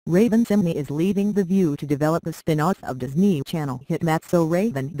Raven-Symoné is leaving The View to develop the spin-off of Disney Channel hit That's So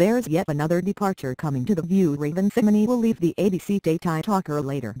Raven. There's yet another departure coming to The View. Raven-Symoné will leave the ABC daytime talker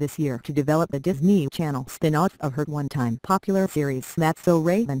later this year to develop the Disney Channel spin-off of her one-time popular series That's So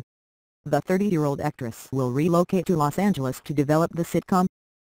Raven. The 30-year-old actress will relocate to Los Angeles to develop the sitcom.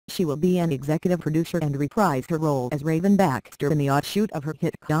 She will be an executive producer and reprise her role as Raven Baxter in the offshoot of her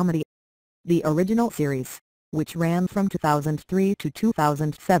hit comedy. The original series, which ran from 2003 to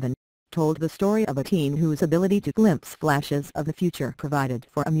 2007, told the story of a teen whose ability to glimpse flashes of the future provided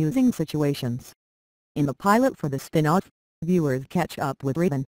for amusing situations. In the pilot for the spin-off, viewers catch up with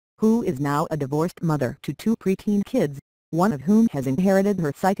Raven, who is now a divorced mother to two preteen kids, one of whom has inherited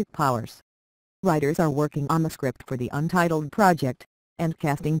her psychic powers. Writers are working on the script for the Untitled project, and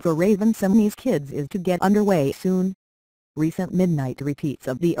casting for Raven-Symoné's kids is to get underway soon. Recent midnight repeats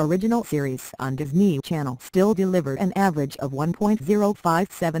of the original series on Disney Channel still delivered an average of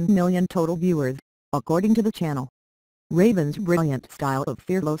 1.057 million total viewers, according to the channel. Raven's brilliant style of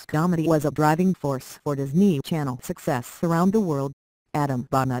fearless comedy was a driving force for Disney Channel success around the world, Adam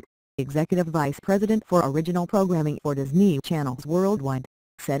Bonnet, Executive Vice President for Original Programming for Disney Channels Worldwide,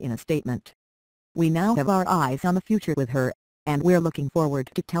 said in a statement. "We now have our eyes on the future with her, and we're looking forward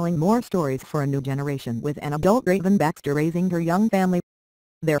to telling more stories for a new generation with an adult Raven Baxter raising her young family."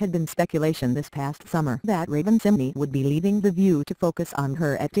 There had been speculation this past summer that Raven-Symoné would be leaving The View to focus on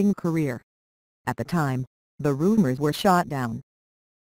her acting career. At the time, the rumors were shot down.